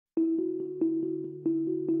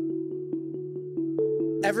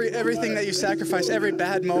Everything that you sacrifice, every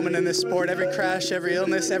bad moment in this sport, every crash, every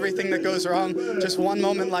illness, everything that goes wrong, just one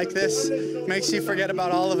moment like this makes you forget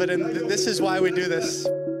about all of it, and this is why we do this.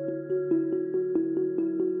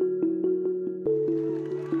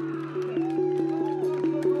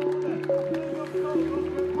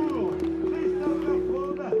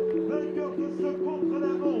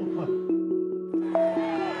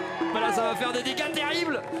 Là, ça va faire des dégâts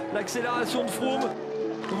terribles, l'accélération de Froome.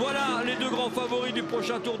 Voilà les deux grands favoris du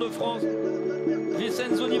prochain Tour de France.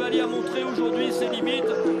 Vincenzo Nibali a montré aujourd'hui ses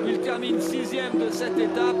limites. Il termine 6e de cette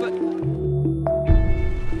étape.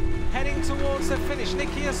 Heading towards the finish.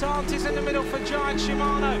 Nicky Asante is in the middle for Giant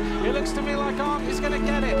Shimano. It looks to me like Arndt is going to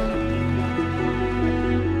get it.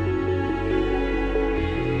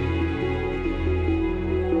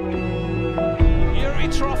 Yuri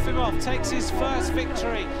Trofimov takes his first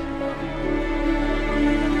victory.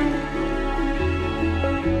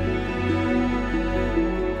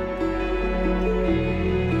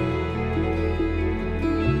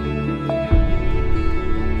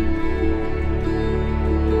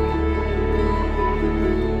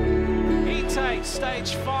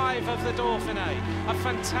 Stage 5 of the Dauphiné. A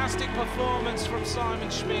fantastic performance from Simon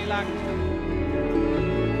Schmeelack.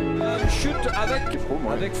 Une chute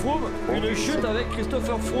avec Froome, une chute avec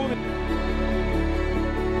Christopher Froome.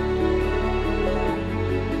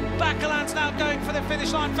 Bakeland's now going for the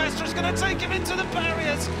finish line. Vestra's going to take him into the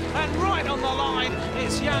barriers, and right on the line,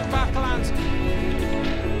 it's Jan Bakeland.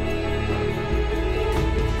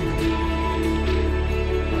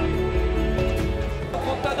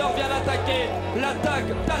 Contador vient l'attaquer, l'attaque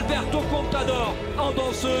d'Alberto Contador en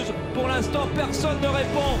danseuse. Pour l'instant, personne ne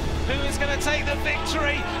répond. Who is going to take the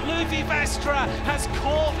victory? Luvi Vestra has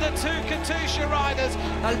caught the two Katusha riders.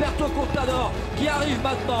 Alberto Contador qui arrive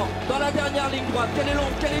maintenant dans la dernière ligne droite. Quelle est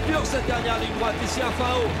longue, quelle est dure cette dernière ligne droite ici à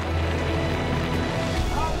fin haut.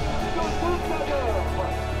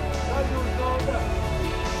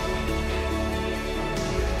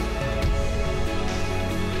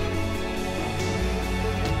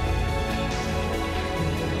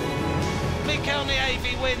 Mikel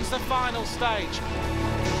Nievi wins the final stage.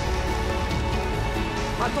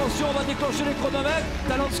 Attention, on va déclencher les chronomètres.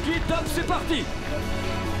 Talanski, top, c'est parti.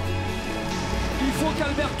 Il faut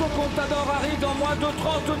qu'Alberto Contador arrive dans moins de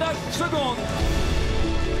 39 secondes.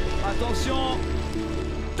 Attention.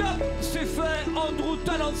 Top, c'est fait. Andrew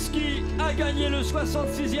Talanski a gagné le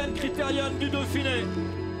 66e Critérium du Dauphiné.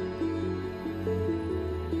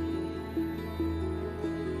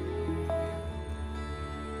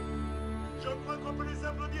 Je crois qu'on peut les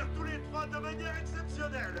applaudir tous les trois de manière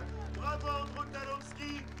exceptionnelle. Bravo Andrew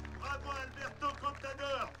Talanski, bravo Alberto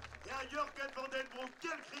Contador et à Jürgen van den Broek.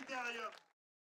 Quel critérium!